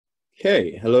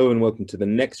Okay, hello and welcome to the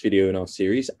next video in our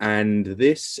series, and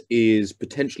this is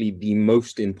potentially the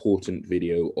most important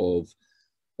video of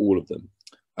all of them.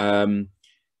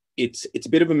 It's a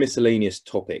bit of a miscellaneous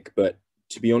topic, but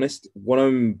to be honest, what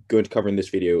I'm going to cover in this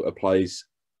video applies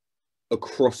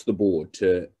across the board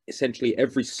to essentially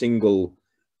every single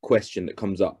question that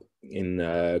comes up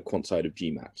in quant side of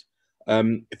GMAT.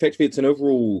 Effectively, it's an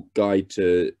overall guide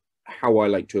to how I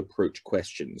like to approach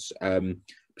questions,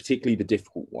 particularly the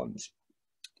difficult ones.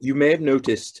 You may have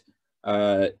noticed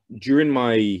during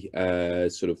my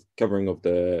sort of covering of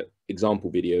the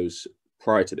example videos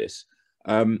prior to this,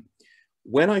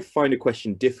 when I find a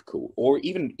question difficult, or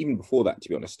even before that, to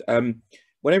be honest,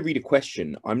 when I read a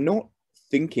question, I'm not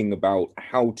thinking about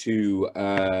how to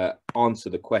answer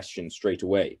the question straight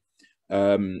away.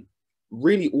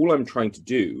 Really, all I'm trying to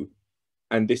do,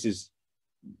 and this is,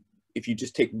 if you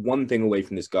just take one thing away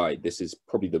from this guide, this is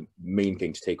probably the main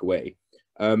thing to take away.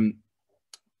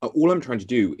 All I'm trying to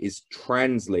do is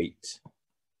translate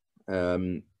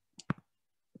the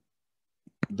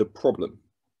problem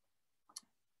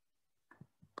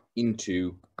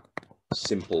into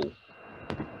simple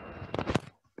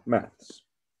maths.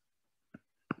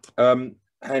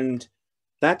 And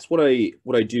that's what I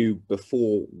do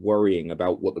before worrying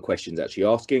about what the question's actually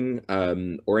asking,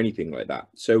 or anything like that.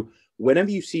 So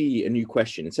whenever you see a new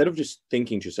question, instead of just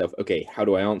thinking to yourself, okay, how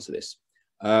do I answer this?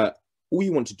 All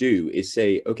you want to do is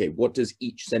say, okay, what does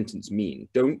each sentence mean?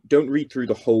 Don't read through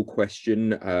the whole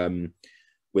question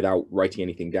without writing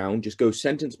anything down. Just go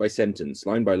sentence by sentence,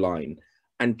 line by line,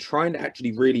 and try and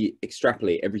actually really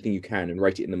extrapolate everything you can and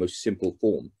write it in the most simple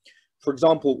form. For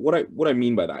example, what I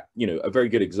mean by that, a very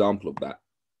good example of that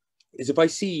is if I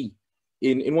see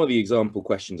in one of the example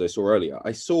questions I saw earlier,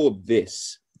 I saw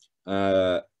this,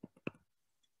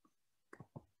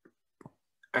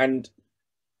 and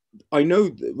I know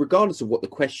that regardless of what the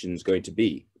question's going to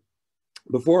be,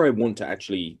 before I want to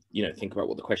actually, think about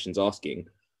what the question's asking,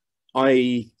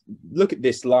 I look at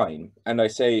this line and I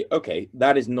say, okay,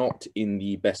 that is not in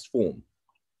the best form.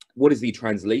 What is the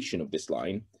translation of this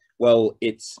line? Well,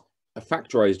 it's a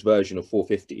factorized version of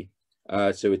 450.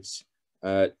 So it's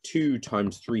 2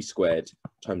 times 3 squared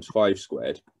times 5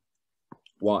 squared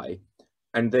y,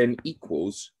 and then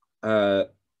equals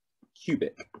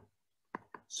cubic.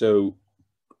 So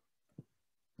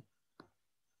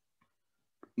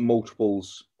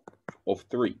multiples of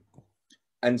 3.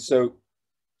 And so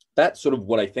that's sort of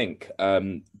what I think.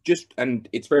 And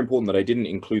it's very important that I didn't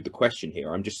include the question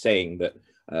here. I'm just saying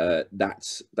that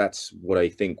that's what I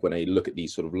think when I look at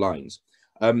these sort of lines.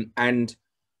 And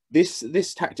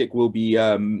this tactic will be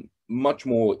much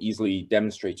more easily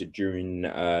demonstrated during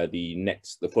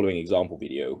the following example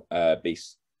video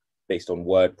based on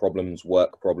word problems,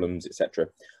 work problems, etc.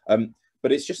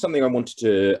 But it's just something I wanted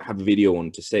to have a video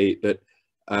on to say that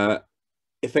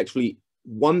effectively,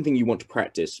 one thing you want to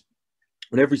practice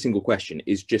on every single question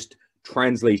is just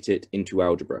translate it into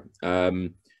algebra,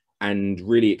 and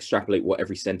really extrapolate what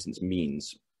every sentence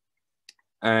means.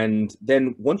 And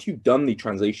then once you've done the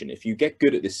translation, if you get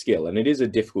good at this skill, and it is a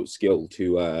difficult skill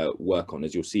to work on,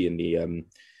 as you'll see in the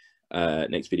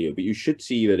next video, but you should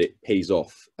see that it pays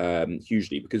off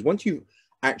hugely, because once you've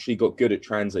actually got good at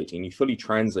translating, you fully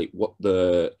translate what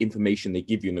the information they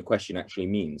give you in the question actually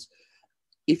means.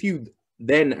 If you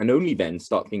then and only then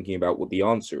start thinking about what the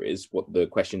answer is, what the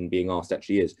question being asked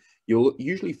actually is, you'll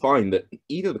usually find that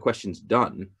either the question's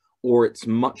done or it's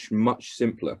much, much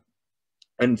simpler.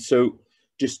 And so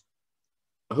just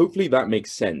hopefully that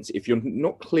makes sense. If you're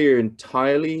not clear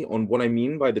entirely on what I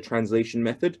mean by the translation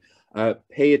method,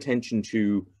 pay attention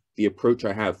to the approach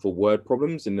I have for word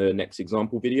problems in the next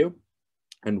example video,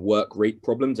 and work rate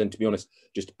problems, and to be honest,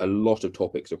 just a lot of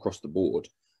topics across the board.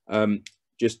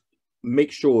 Just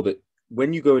make sure that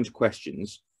when you go into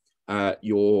questions,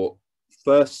 your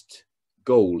first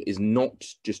goal is not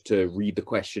just to read the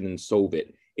question and solve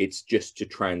it, it's just to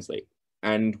translate.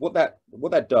 And what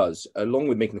that does, along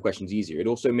with making the questions easier, it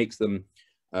also makes them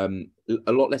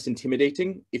a lot less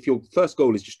intimidating. If your first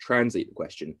goal is just translate the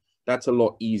question, that's a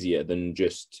lot easier than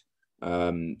just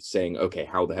saying, okay,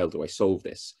 how the hell do I solve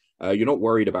this? You're not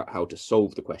worried about how to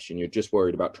solve the question, you're just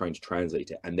worried about trying to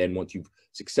translate it. And then once you've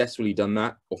successfully done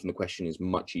that, often the question is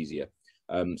much easier.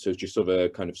 So it's just sort of a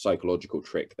kind of psychological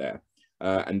trick there.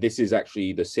 And this is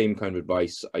actually the same kind of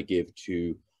advice I give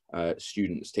to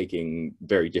students taking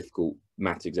very difficult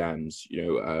maths exams,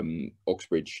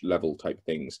 Oxbridge level type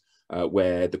things,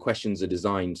 where the questions are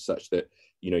designed such that,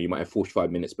 you might have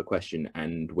 45 minutes per question,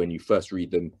 and when you first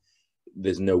read them,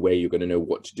 there's no way you're going to know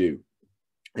what to do.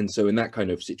 And so in that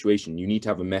kind of situation, you need to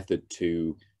have a method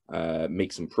to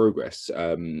make some progress.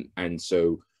 And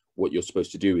so what you're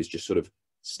supposed to do is just sort of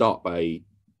start by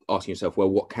asking yourself, well,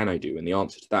 what can I do? And the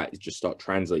answer to that is just start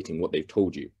translating what they've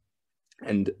told you.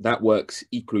 And that works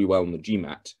equally well in the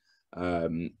GMAT,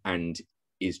 and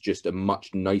is just a much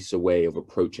nicer way of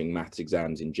approaching maths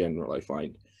exams in general, I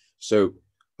find. So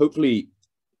hopefully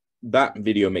that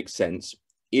video makes sense.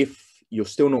 If you're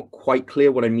still not quite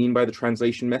clear what I mean by the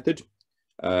translation method,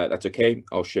 that's okay.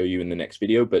 I'll show you in the next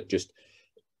video, but just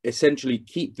essentially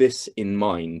keep this in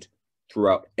mind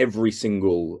throughout every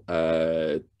single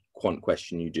quant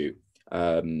question you do.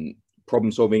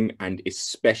 Problem solving, and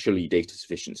especially data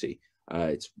sufficiency.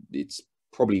 It's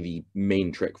probably the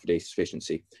main trick for data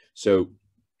sufficiency. So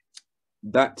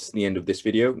that's the end of this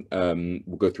video.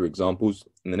 We'll go through examples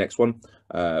in the next one,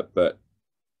 but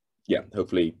yeah,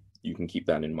 hopefully you can keep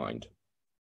that in mind.